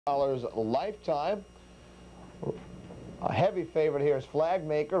lifetime. A heavy favorite here is Flag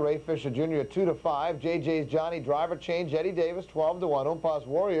Maker, Ray Fisher Jr. at 2 to 5. JJ's Johnny driver change, Eddie Davis 12 to 1. Umpaz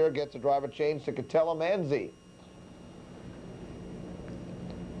Warrior gets a driver change to Catella Manzi.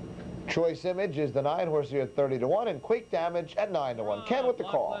 Choice Image is the 9-horse here at 30 to 1, and Quake Damage at 9 to 1. Ken with the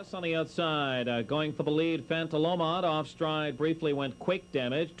call. Less on the outside, going for the lead. Fantalomont off stride briefly went Quake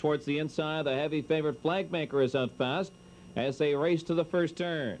Damage towards the inside. The heavy favorite Flag Maker is out fast as they race to the first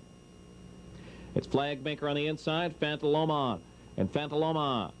turn. It's Flag Maker on the inside, Fantalomont, and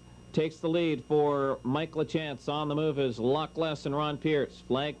Fantalomont takes the lead for Mike LaChance. On the move is Lockless and Ron Pierce.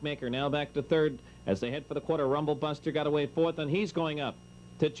 Flag Maker now back to third as they head for the quarter. Rumblebuster got away fourth, and he's going up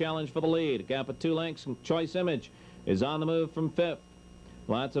to challenge for the lead. Gap of 2 lengths, and Choice Image is on the move from fifth.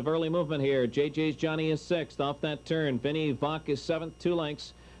 Lots of early movement here. JJ's Johnny is sixth off that turn. Vinny Vach is seventh, 2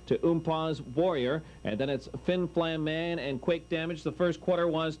 lengths to Umpaz Warrior, and then it's Fin Flam Man and Quake Damage. The first quarter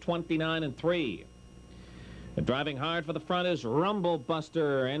was 29 3. Driving hard for the front is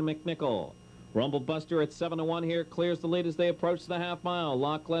Rumblebuster and McNichol. Rumblebuster at 7 to 1 here clears the lead as they approach the half mile.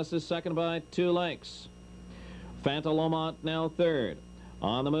 Lockless is second by 2 lengths. Fantalomont now third.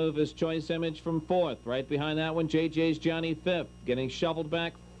 On the move is Choice Image from fourth. Right behind that one, JJ's Johnny fifth. Getting shuffled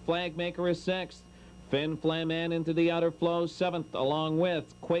back, Flag Maker is sixth. Fin Flam Man into the outer flow, seventh, along with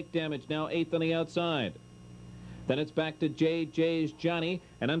Quake Damage, now eighth on the outside. Then it's back to JJ's Johnny,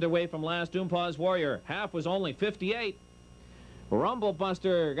 and underway from last, Umpaz Warrior. Half was only 58.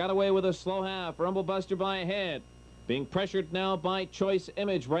 Rumblebuster got away with a slow half. Rumblebuster by a head. Being pressured now by Choice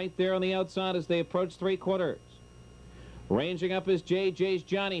Image right there on the outside as they approach 3/4. Ranging up is JJ's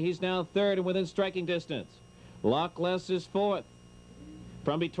Johnny. He's now third and within striking distance. Lockless is fourth.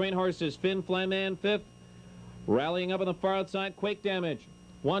 From between horses, Fin Flam Man fifth. Rallying up on the far outside, Quake Damage.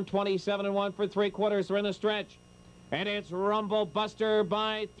 127 1 for 3/4. They're in the stretch. And it's Rumblebuster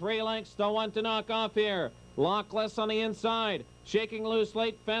by 3 lengths. The one to knock off here. Lockless on the inside. Shaking loose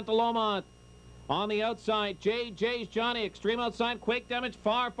late, Fantalomont. On the outside, JJ's Johnny. Extreme outside, Quake Damage.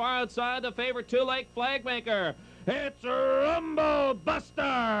 Far, far outside. The favorite 2-leg Flag Maker. It's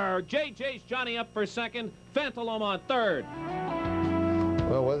Rumblebuster. JJ's Johnny up for second. Fantalomont third.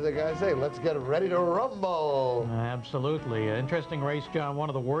 Well, what did the guy say? Let's get ready to rumble. Absolutely. Interesting race, John. One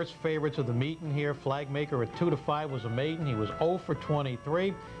of the worst favorites of the meeting here. Flag Maker at 2 to 5 was a maiden. He was 0 for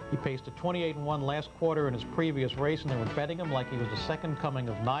 23. He paced a 28-1 last quarter in his previous race, and they were betting him like he was the second coming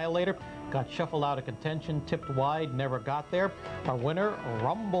of Annihilator. Got shuffled out of contention, tipped wide, never got there. Our winner,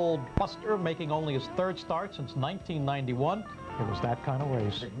 Rumblebuster, making only his third start since 1991. It was that kind of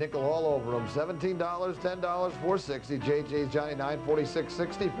race. McNichol all over him. $17, $10, $4.60. JJ's Johnny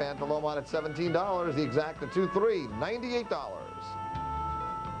 $9.46.60. Fantalomont at $17. The exact at $2.3, $98.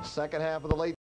 Second half of the late